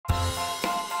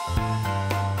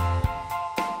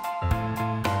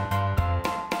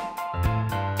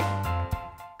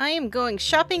am going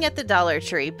shopping at the Dollar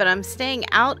Tree, but I'm staying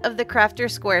out of the Crafter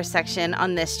Square section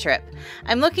on this trip.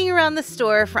 I'm looking around the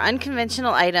store for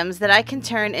unconventional items that I can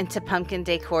turn into pumpkin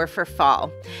decor for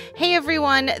fall. Hey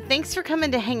everyone, thanks for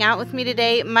coming to hang out with me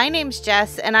today. My name's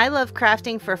Jess and I love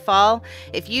crafting for fall.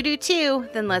 If you do too,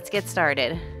 then let's get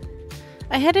started.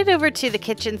 I headed over to the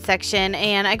kitchen section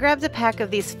and I grabbed a pack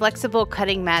of these flexible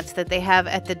cutting mats that they have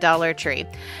at the Dollar Tree.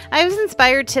 I was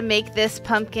inspired to make this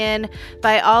pumpkin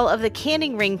by all of the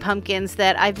canning ring pumpkins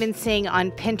that I've been seeing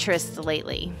on Pinterest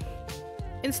lately.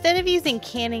 Instead of using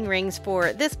canning rings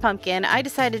for this pumpkin, I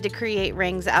decided to create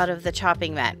rings out of the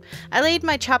chopping mat. I laid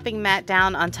my chopping mat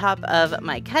down on top of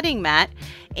my cutting mat,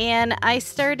 and I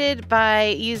started by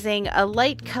using a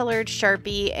light colored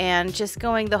Sharpie and just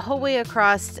going the whole way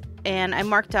across, and I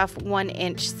marked off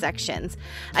 1-inch sections.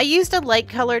 I used a light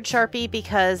colored Sharpie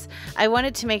because I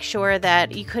wanted to make sure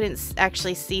that you couldn't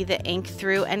actually see the ink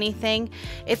through anything.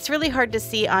 It's really hard to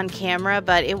see on camera,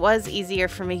 but it was easier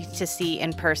for me to see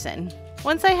in person.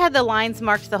 Once I had the lines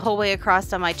marked the whole way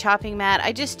across on my chopping mat,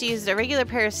 I just used a regular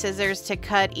pair of scissors to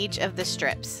cut each of the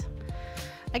strips.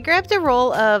 I grabbed a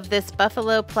roll of this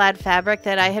buffalo plaid fabric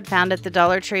that I had found at the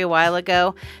Dollar Tree a while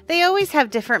ago. They always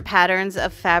have different patterns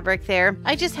of fabric there.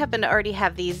 I just happen to already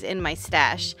have these in my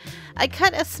stash. I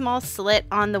cut a small slit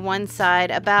on the one side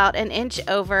about 1 inch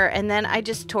over, and then I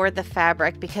just tore the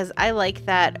fabric because I like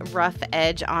that rough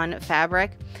edge on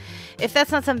fabric. If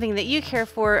that's not something that you care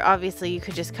for, obviously you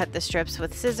could just cut the strips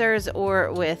with scissors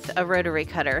or with a rotary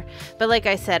cutter. But like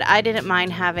I said, I didn't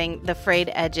mind having the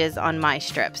frayed edges on my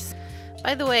strips.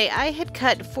 By the way, I had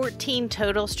cut 14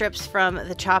 total strips from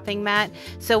the chopping mat,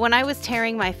 so when I was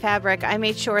tearing my fabric, I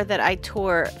made sure that I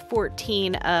tore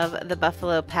 14 of the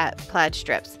buffalo plaid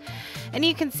strips. And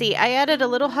you can see I added a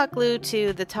little hot glue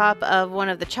to the top of one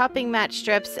of the chopping mat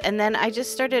strips, and then I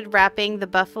just started wrapping the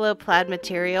buffalo plaid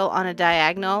material on a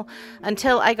diagonal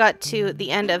until I got to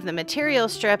the end of the material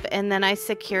strip, and then I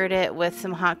secured it with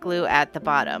some hot glue at the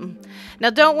bottom. Now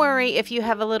don't worry if you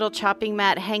have a little chopping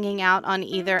mat hanging out on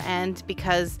either end,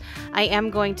 because I am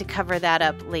going to cover that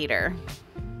up later.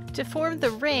 To form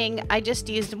the ring, I just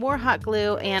used more hot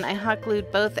glue and I hot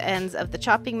glued both ends of the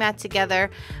chopping mat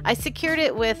together. I secured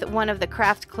it with one of the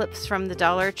craft clips from the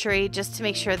Dollar Tree just to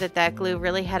make sure that that glue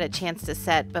really had a chance to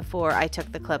set before I took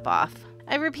the clip off.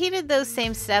 I repeated those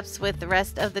same steps with the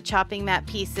rest of the chopping mat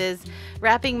pieces,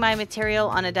 wrapping my material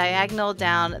on a diagonal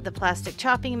down the plastic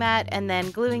chopping mat and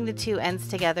then gluing the two ends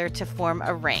together to form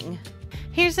a ring.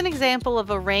 Here's an example of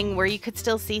a ring where you could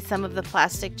still see some of the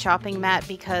plastic chopping mat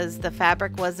because the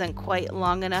fabric wasn't quite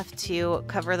long enough to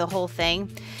cover the whole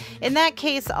thing. In that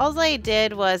case, all I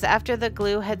did was, after the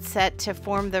glue had set to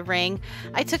form the ring,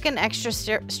 I took an extra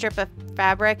strip of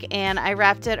fabric and I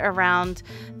wrapped it around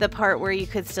the part where you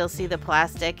could still see the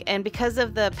plastic, and because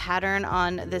of the pattern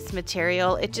on this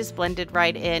material, it just blended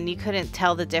right in. You couldn't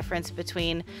tell the difference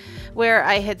between where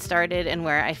I had started and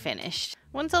where I finished.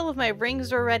 Once all of my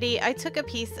rings were ready, I took a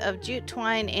piece of jute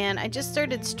twine and I just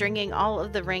started stringing all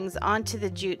of the rings onto the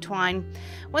jute twine.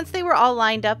 Once they were all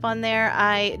lined up on there,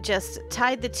 I just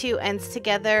tied the two ends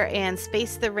together and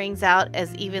spaced the rings out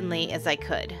as evenly as I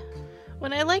could.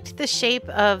 When I liked the shape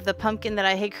of the pumpkin that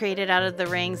I had created out of the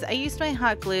rings, I used my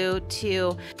hot glue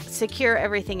to secure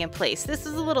everything in place. This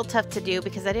is a little tough to do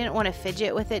because I didn't want to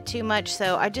fidget with it too much,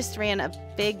 so I just ran a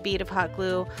big bead of hot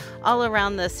glue all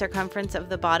around the circumference of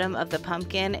the bottom of the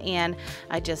pumpkin and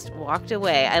I just walked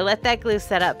away. I let that glue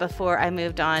set up before I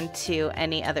moved on to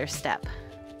any other step.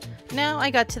 Now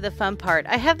I got to the fun part.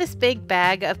 I have this big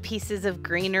bag of pieces of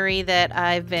greenery that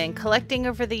I've been collecting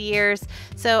over the years,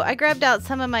 so I grabbed out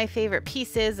some of my favorite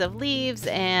pieces of leaves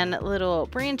and little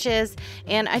branches,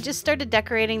 and I just started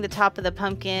decorating the top of the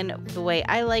pumpkin the way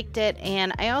I liked it.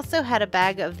 And I also had a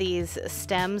bag of these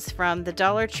stems from the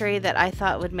Dollar Tree that I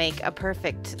thought would make a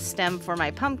perfect stem for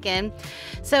my pumpkin.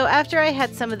 So after I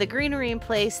had some of the greenery in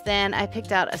place, then I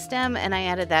picked out a stem and I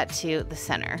added that to the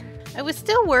center. I was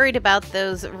still worried about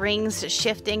those rings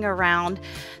shifting around,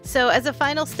 so as a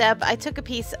final step, I took a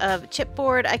piece of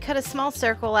chipboard, I cut a small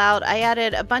circle out, I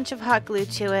added a bunch of hot glue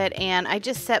to it, and I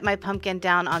just set my pumpkin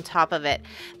down on top of it.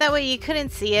 That way you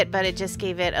couldn't see it, but it just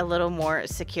gave it a little more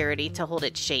security to hold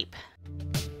its shape.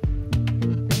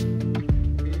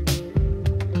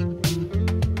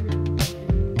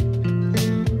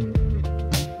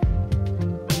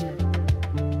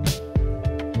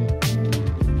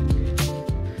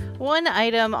 One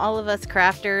item all of us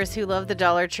crafters who love the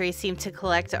Dollar Tree seem to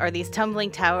collect are these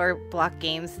tumbling tower block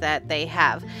games that they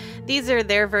have. These are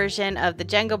their version of the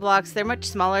Jenga blocks. They're much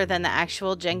smaller than the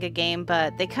actual Jenga game,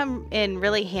 but they come in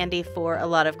really handy for a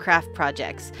lot of craft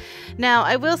projects. Now,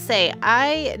 I will say,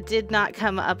 I did not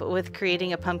come up with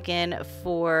creating a pumpkin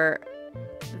for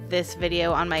this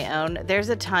video on my own. There's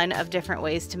a ton of different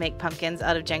ways to make pumpkins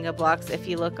out of Jenga blocks if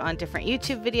you look on different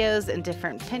YouTube videos and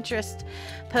different Pinterest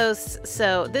posts.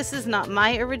 So this is not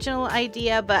my original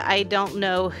idea, but I don't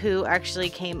know who actually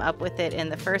came up with it in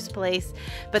the first place.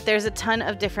 But there's a ton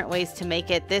of different ways to make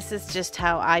it. This is just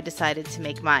how I decided to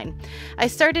make mine. I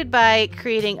started by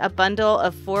creating a bundle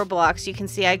of 4 blocks. You can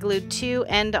see I glued 2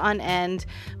 end on end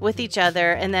with each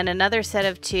other, and then another set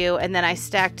of 2, and then I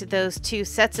stacked those 2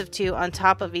 sets of 2 on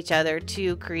top of each other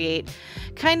to create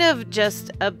kind of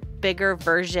just a bigger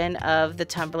version of the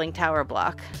tumbling tower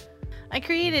block. I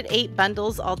created 8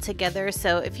 bundles altogether,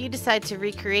 so if you decide to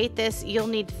recreate this, you'll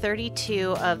need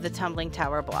 32 of the tumbling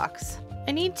tower blocks.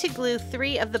 I need to glue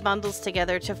 3 of the bundles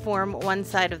together to form one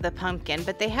side of the pumpkin,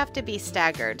 but they have to be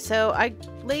staggered. So I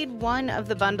laid one of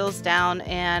the bundles down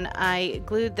and I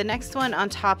glued the next one on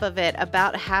top of it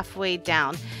about halfway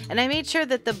down. And I made sure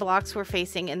that the blocks were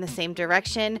facing in the same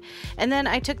direction. And then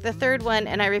I took the third one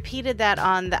and I repeated that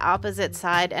on the opposite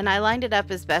side, and I lined it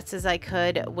up as best as I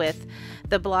could with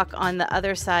the block on the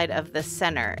other side of the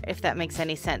center, if that makes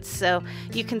any sense. So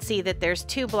you can see that there's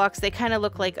 2 blocks. They kind of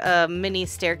look like a mini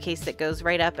staircase that goes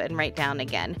right up and right down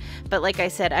again. But like I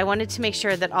said, I wanted to make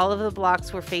sure that all of the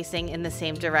blocks were facing in the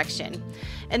same direction.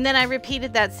 And then I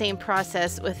repeated that same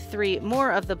process with 3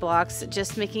 more of the blocks,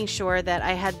 just making sure that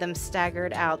I had them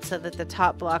staggered out so that the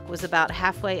top block was about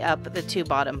halfway up the 2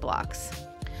 bottom blocks.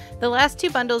 The last 2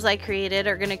 bundles I created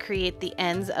are going to create the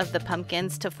ends of the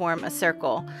pumpkins to form a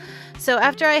circle. So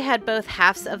after I had both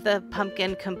halves of the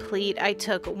pumpkin complete, I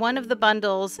took one of the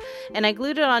bundles and I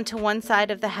glued it onto one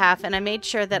side of the half, and I made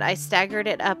sure that I staggered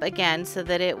it up again so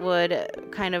that it would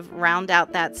kind of round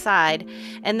out that side.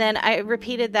 And then I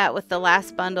repeated that with the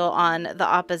last bundle on the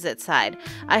opposite side.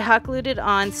 I hot glued it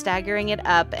on, staggering it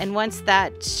up, and once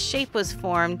that shape was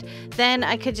formed, then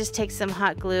I could just take some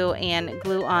hot glue and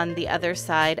glue on the other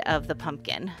side of the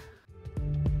pumpkin.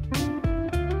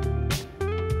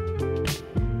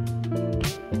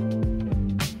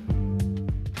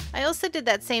 I also did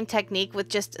that same technique with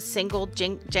just single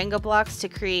Jenga blocks to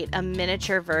create a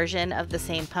miniature version of the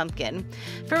same pumpkin.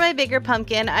 For my bigger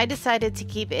pumpkin, I decided to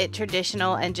keep it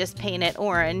traditional and just paint it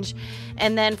orange.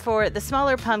 And then for the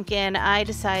smaller pumpkin, I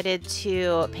decided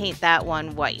to paint that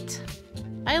one white.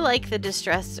 I like the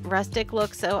distressed rustic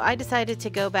look, so I decided to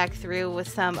go back through with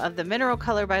some of the mineral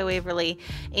color by Waverly,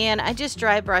 and I just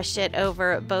dry brushed it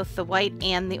over both the white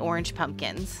and the orange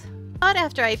pumpkins. But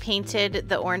after I painted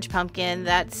the orange pumpkin,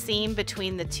 that seam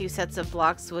between the 2 sets of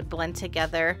blocks would blend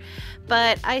together,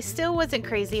 but I still wasn't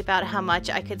crazy about how much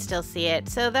I could still see it,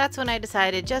 so that's when I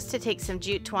decided just to take some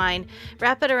jute twine,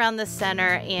 wrap it around the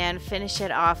center, and finish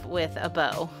it off with a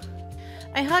bow.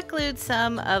 I hot glued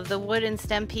some of the wooden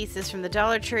stem pieces from the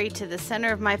Dollar Tree to the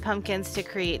center of my pumpkins to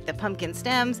create the pumpkin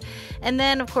stems, and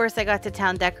then of course I got to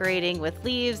town decorating with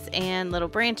leaves and little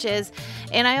branches.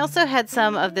 And I also had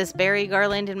some of this berry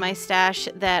garland in my stash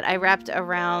that I wrapped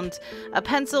around a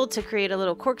pencil to create a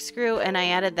little corkscrew, and I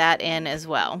added that in as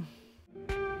well.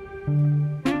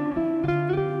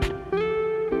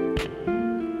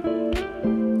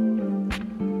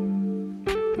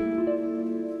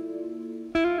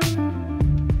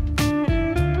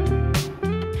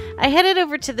 I headed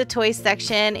over to the toy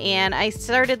section and I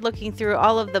started looking through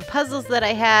all of the puzzles that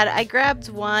I had. I grabbed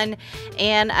one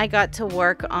and I got to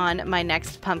work on my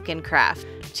next pumpkin craft.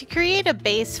 To create a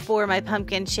base for my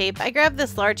pumpkin shape, I grabbed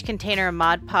this large container of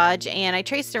Mod Podge and I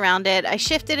traced around it. I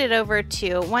shifted it over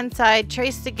to one side,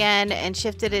 traced again, and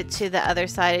shifted it to the other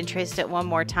side and traced it one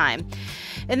more time.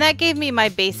 And that gave me my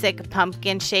basic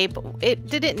pumpkin shape. It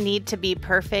didn't need to be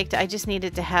perfect. I just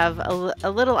needed to have a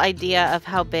little idea of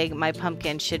how big my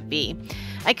pumpkin should be.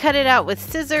 I cut it out with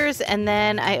scissors, and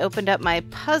then I opened up my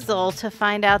puzzle to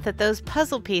find out that those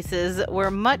puzzle pieces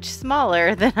were much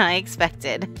smaller than I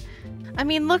expected. I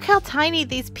mean, look how tiny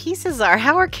these pieces are.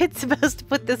 How are kids supposed to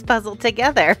put this puzzle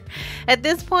together? At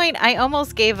this point, I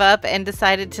almost gave up and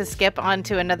decided to skip on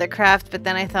to another craft, but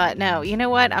then I thought, no, you know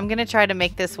what? I'm going to try to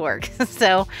make this work.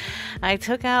 So I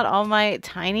took out all my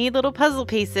tiny little puzzle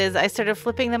pieces. I started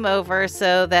flipping them over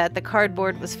so that the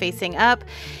cardboard was facing up,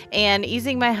 and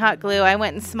using my hot glue, I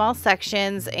went in small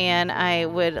sections and I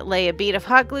would lay a bead of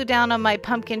hot glue down on my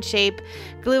pumpkin shape,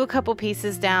 glue a couple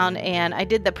pieces down, and I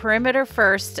did the perimeter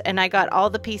first, and I got got all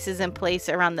the pieces in place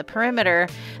around the perimeter,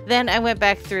 then I went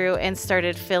back through and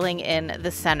started filling in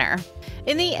the center.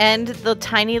 In the end, the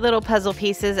tiny little puzzle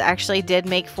pieces actually did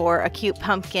make for a cute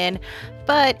pumpkin,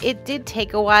 but it did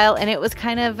take a while and it was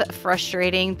kind of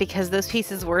frustrating because those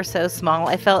pieces were so small.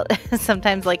 I felt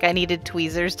sometimes like I needed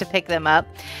tweezers to pick them up.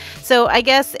 So I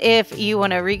guess if you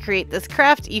want to recreate this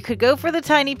craft, you could go for the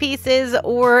tiny pieces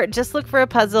or just look for a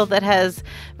puzzle that has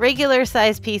regular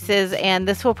size pieces, and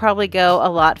this will probably go a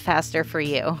lot faster for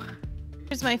you.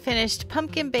 Here's my finished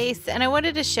pumpkin base, and I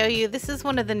wanted to show you, this is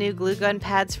one of the new glue gun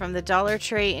pads from the Dollar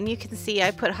Tree, and you can see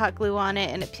I put hot glue on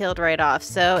it and it peeled right off.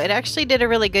 So it actually did a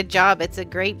really good job. It's a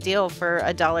great deal for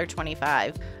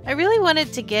 $1.25. I really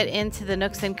wanted to get into the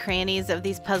nooks and crannies of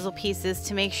these puzzle pieces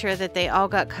to make sure that they all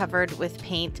got covered with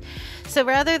paint. So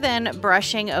rather than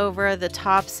brushing over the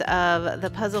tops of the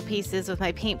puzzle pieces with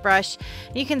my paintbrush,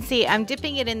 you can see I'm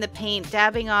dipping it in the paint,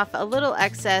 dabbing off a little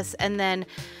excess, and then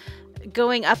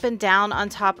going up and down on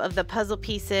top of the puzzle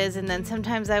pieces, and then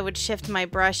sometimes I would shift my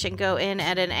brush and go in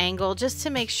at an angle just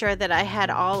to make sure that I had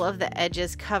all of the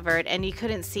edges covered and you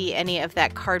couldn't see any of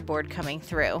that cardboard coming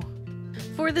through.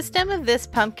 For the stem of this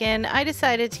pumpkin, I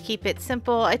decided to keep it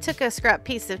simple. I took a scrap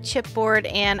piece of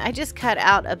chipboard and I just cut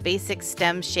out a basic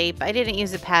stem shape. I didn't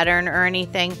use a pattern or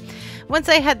anything. Once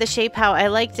I had the shape how I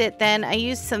liked it, then I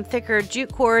used some thicker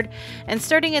jute cord, and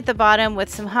starting at the bottom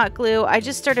with some hot glue, I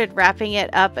just started wrapping it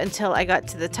up until I got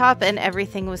to the top and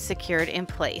everything was secured in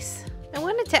place. I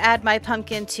wanted to add my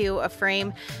pumpkin to a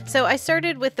frame, so I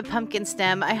started with the pumpkin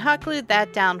stem. I hot glued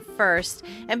that down first,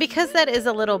 and because that is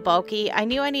a little bulky, I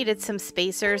knew I needed some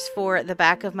spacers for the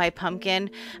back of my pumpkin.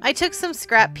 I took some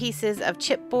scrap pieces of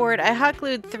chipboard, I hot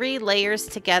glued 3 layers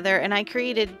together, and I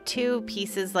created 2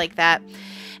 pieces like that.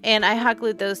 And I hot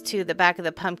glued those to the back of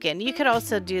the pumpkin. You could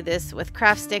also do this with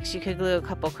craft sticks. You could glue a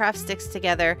couple craft sticks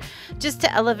together just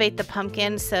to elevate the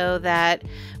pumpkin so that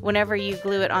whenever you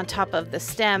glue it on top of the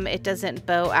stem, it doesn't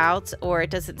bow out or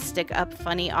it doesn't stick up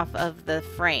funny off of the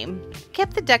frame.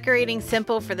 Kept the decorating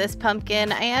simple for this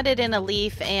pumpkin. I added in a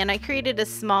leaf and I created a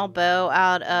small bow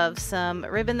out of some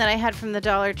ribbon that I had from the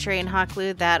Dollar Tree and hot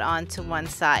glued that onto one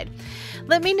side.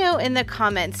 Let me know in the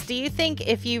comments, do you think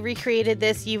if you recreated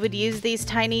this you would use these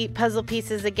tiny puzzle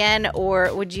pieces again,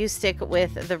 or would you stick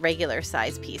with the regular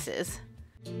size pieces?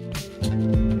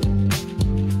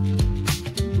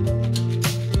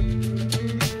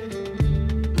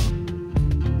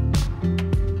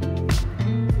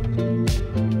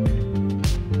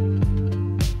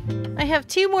 I have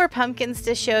 2 more pumpkins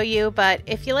to show you, but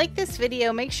if you like this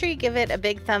video, make sure you give it a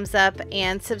big thumbs up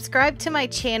and subscribe to my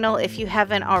channel if you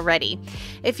haven't already.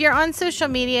 If you're on social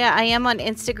media, I am on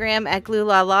Instagram at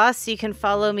GlueLaLa, so you can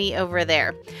follow me over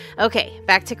there. Okay,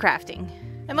 back to crafting.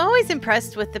 I'm always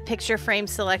impressed with the picture frame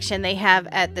selection they have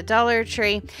at the Dollar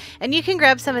Tree, and you can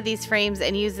grab some of these frames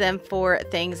and use them for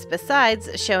things besides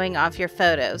showing off your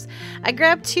photos. I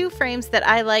grabbed 2 frames that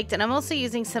I liked, and I'm also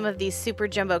using some of these super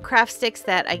jumbo craft sticks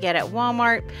that I get at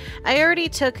Walmart. I already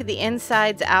took the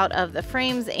insides out of the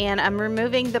frames and I'm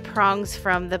removing the prongs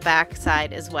from the back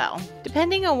side as well.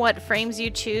 Depending on what frames you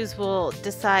choose will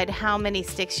decide how many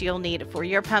sticks you'll need for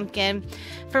your pumpkin.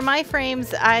 For my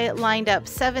frames, I lined up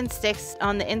 7 sticks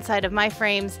on the inside of my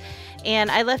frames,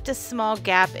 and I left a small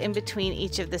gap in between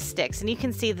each of the sticks, and you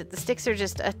can see that the sticks are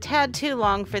just a tad too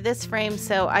long for this frame,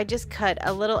 so I just cut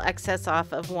a little excess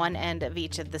off of one end of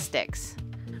each of the sticks.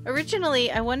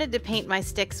 Originally, I wanted to paint my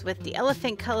sticks with the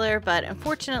elephant color, but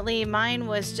unfortunately mine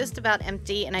was just about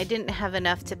empty and I didn't have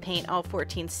enough to paint all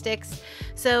 14 sticks.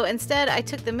 So instead, I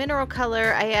took the mineral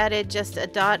color, I added just a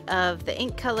dot of the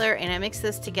ink color, and I mixed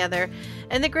this together.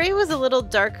 And the gray was a little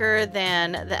darker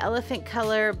than the elephant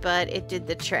color, but it did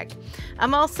the trick.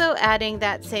 I'm also adding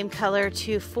that same color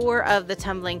to 4 of the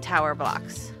tumbling tower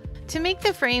blocks. To make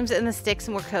the frames and the sticks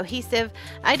more cohesive,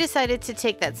 I decided to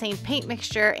take that same paint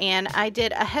mixture and I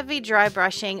did a heavy dry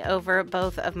brushing over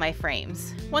both of my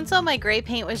frames. Once all my gray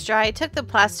paint was dry, I took the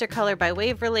plaster color by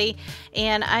Waverly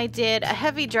and I did a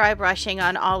heavy dry brushing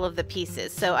on all of the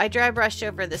pieces. So I dry brushed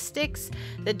over the sticks,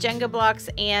 the Jenga blocks,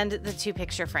 and the 2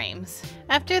 picture frames.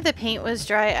 After the paint was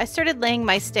dry, I started laying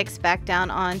my sticks back down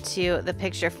onto the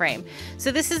picture frame.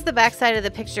 So this is the back side of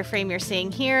the picture frame you're seeing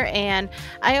here, and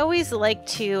I always like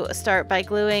to start by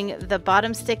gluing the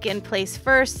bottom stick in place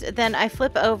first, then I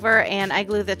flip over and I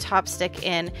glue the top stick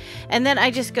in, and then I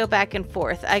just go back and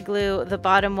forth. I glue the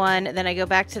bottom one, then I go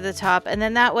back to the top, and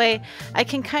then that way I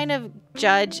can kind of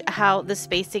judge how the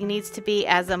spacing needs to be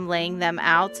as I'm laying them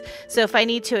out. So if I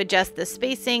need to adjust the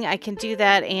spacing, I can do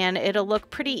that and it'll look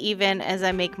pretty even as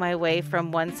I make my way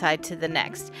from one side to the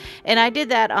next. And I did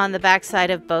that on the back side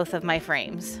of both of my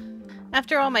frames.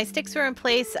 After all my sticks were in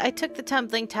place, I took the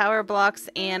tumbling tower blocks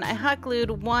and I hot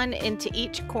glued one into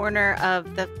each corner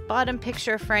of the bottom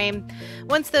picture frame.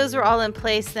 Once those were all in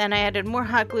place, then I added more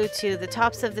hot glue to the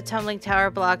tops of the tumbling tower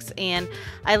blocks and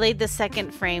I laid the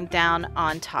second frame down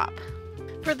on top.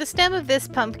 For the stem of this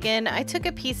pumpkin, I took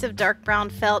a piece of dark brown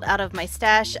felt out of my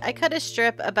stash. I cut a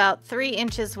strip about 3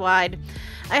 inches wide.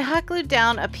 I hot glued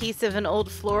down a piece of an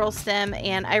old floral stem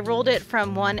and I rolled it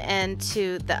from one end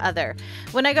to the other.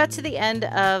 When I got to the end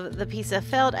of the piece of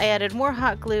felt, I added more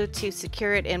hot glue to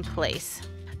secure it in place.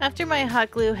 After my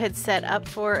hot glue had set up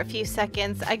for a few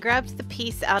seconds, I grabbed the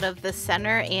piece out of the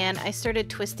center and I started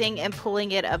twisting and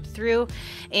pulling it up through,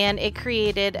 and it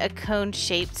created a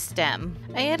cone-shaped stem.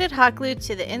 I added hot glue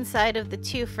to the inside of the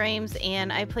 2 frames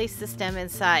and I placed the stem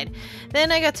inside.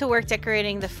 Then I got to work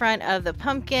decorating the front of the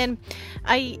pumpkin.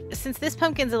 Since this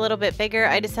pumpkin's a little bit bigger,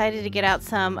 I decided to get out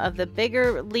some of the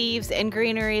bigger leaves and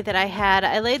greenery that I had.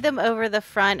 I laid them over the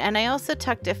front and I also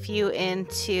tucked a few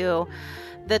into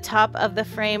the top of the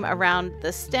frame around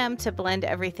the stem to blend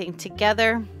everything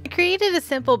together. I created a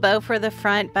simple bow for the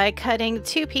front by cutting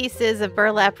 2 pieces of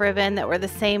burlap ribbon that were the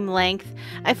same length.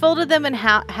 I folded them in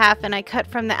half and I cut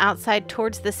from the outside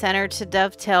towards the center to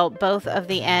dovetail both of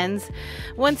the ends.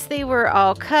 Once they were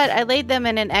all cut, I laid them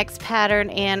in an X pattern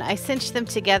and I cinched them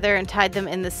together and tied them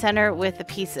in the center with a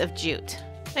piece of jute.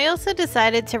 I also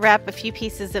decided to wrap a few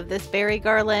pieces of this berry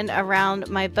garland around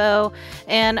my bow,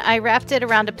 and I wrapped it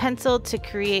around a pencil to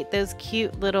create those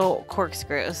cute little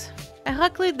corkscrews. I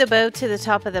hot glued the bow to the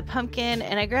top of the pumpkin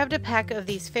and I grabbed a pack of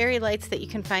these fairy lights that you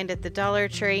can find at the Dollar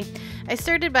Tree. I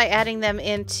started by adding them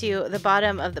into the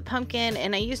bottom of the pumpkin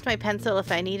and I used my pencil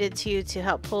if I needed to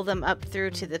help pull them up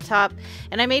through to the top,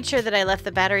 and I made sure that I left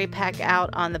the battery pack out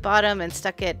on the bottom and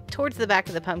stuck it towards the back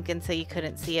of the pumpkin so you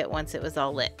couldn't see it once it was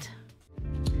all lit.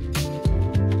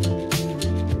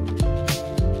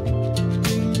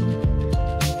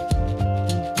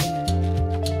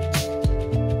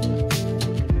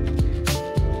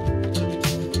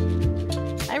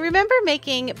 I remember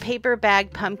making paper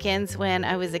bag pumpkins when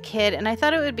I was a kid, and I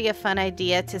thought it would be a fun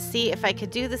idea to see if I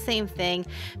could do the same thing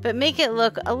but make it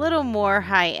look a little more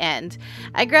high-end.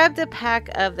 I grabbed a pack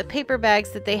of the paper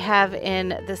bags that they have in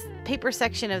this paper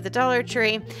section of the Dollar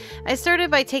Tree. I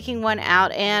started by taking one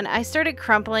out and I started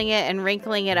crumpling it and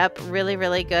wrinkling it up really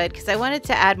good because I wanted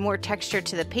to add more texture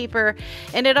to the paper,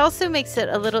 and it also makes it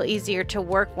a little easier to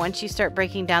work once you start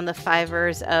breaking down the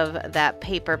fibers of that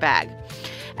paper bag.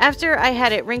 After I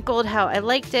had it wrinkled how I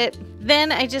liked it,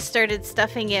 then I just started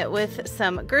stuffing it with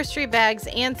some grocery bags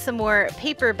and some more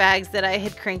paper bags that I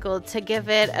had crinkled to give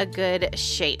it a good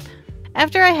shape.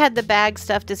 After I had the bag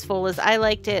stuffed as full as I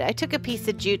liked it, I took a piece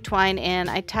of jute twine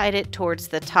and I tied it towards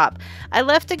the top. I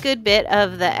left a good bit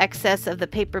of the excess of the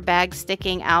paper bag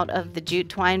sticking out of the jute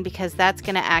twine because that's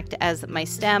going to act as my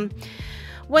stem.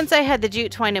 Once I had the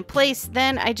jute twine in place,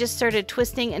 then I just started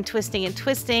twisting and twisting and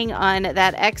twisting on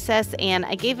that excess, and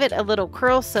I gave it a little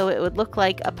curl so it would look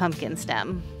like a pumpkin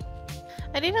stem.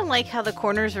 I didn't like how the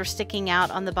corners were sticking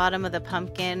out on the bottom of the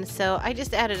pumpkin, so I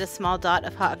just added a small dot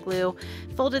of hot glue,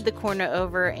 folded the corner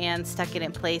over, and stuck it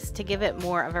in place to give it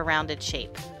more of a rounded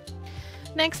shape.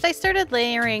 Next, I started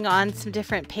layering on some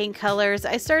different paint colors.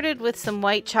 I started with some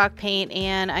white chalk paint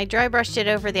and I dry brushed it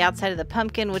over the outside of the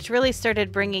pumpkin, which really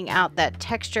started bringing out that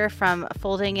texture from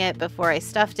folding it before I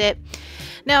stuffed it.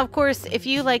 Now, of course, if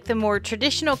you like the more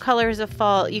traditional colors of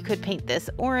fall, you could paint this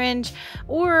orange,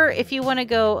 or if you want to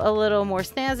go a little more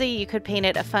snazzy, you could paint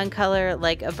it a fun color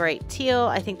like a bright teal.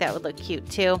 I think that would look cute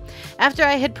too. After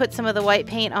I had put some of the white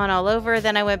paint on all over,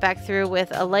 then I went back through with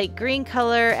a light green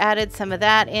color, added some of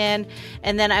that in,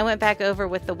 and then I went back over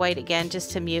with the white again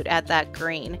just to mute at that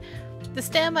green. The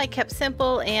stem I kept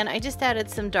simple and I just added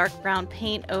some dark brown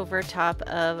paint over top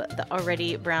of the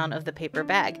already brown of the paper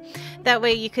bag. That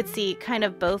way you could see kind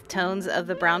of both tones of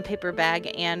the brown paper bag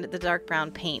and the dark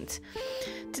brown paint.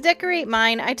 To decorate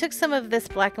mine, I took some of this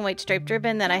black and white striped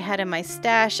ribbon that I had in my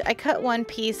stash. I cut one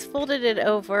piece, folded it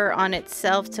over on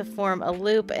itself to form a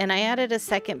loop, and I added a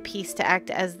second piece to act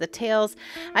as the tails.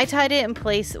 I tied it in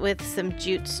place with some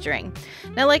jute string.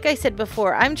 Now, like I said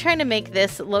before, I'm trying to make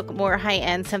this look more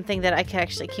high-end, something that I could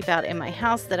actually keep out in my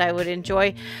house that I would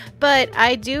enjoy. But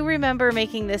I do remember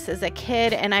making this as a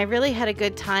kid, and I really had a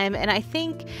good time. And I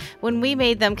think when we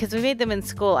made them, because we made them in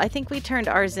school, I think we turned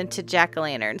ours into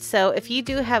jack-o'-lanterns. So if you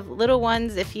do have little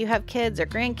ones, if you have kids or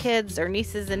grandkids or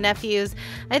nieces and nephews,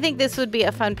 I think this would be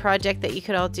a fun project that you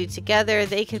could all do together.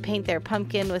 They could paint their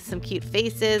pumpkin with some cute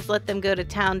faces, let them go to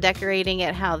town decorating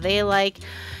it how they like,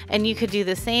 and you could do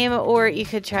the same, or you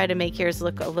could try to make yours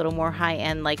look a little more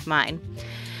high-end like mine.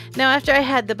 Now after I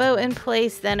had the bow in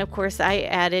place, then of course I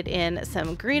added in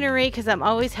some greenery because I'm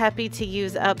always happy to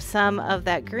use up some of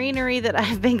that greenery that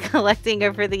I've been collecting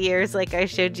over the years. Like I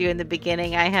showed you in the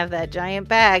beginning, I have that giant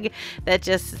bag that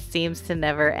just seems to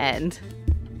never end.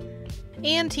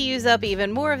 And to use up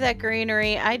even more of that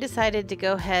greenery, I decided to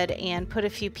go ahead and put a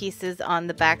few pieces on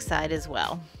the back side as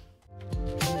well.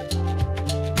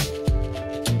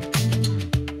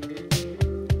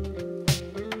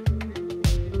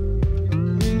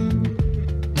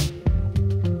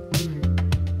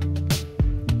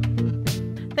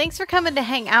 Thanks for coming to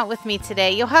hang out with me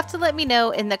today. You'll have to let me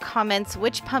know in the comments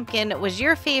which pumpkin was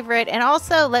your favorite, and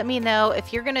also let me know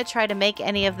if you're going to try to make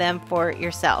any of them for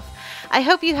yourself. I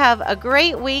hope you have a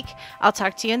great week. I'll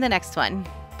talk to you in the next one.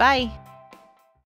 Bye.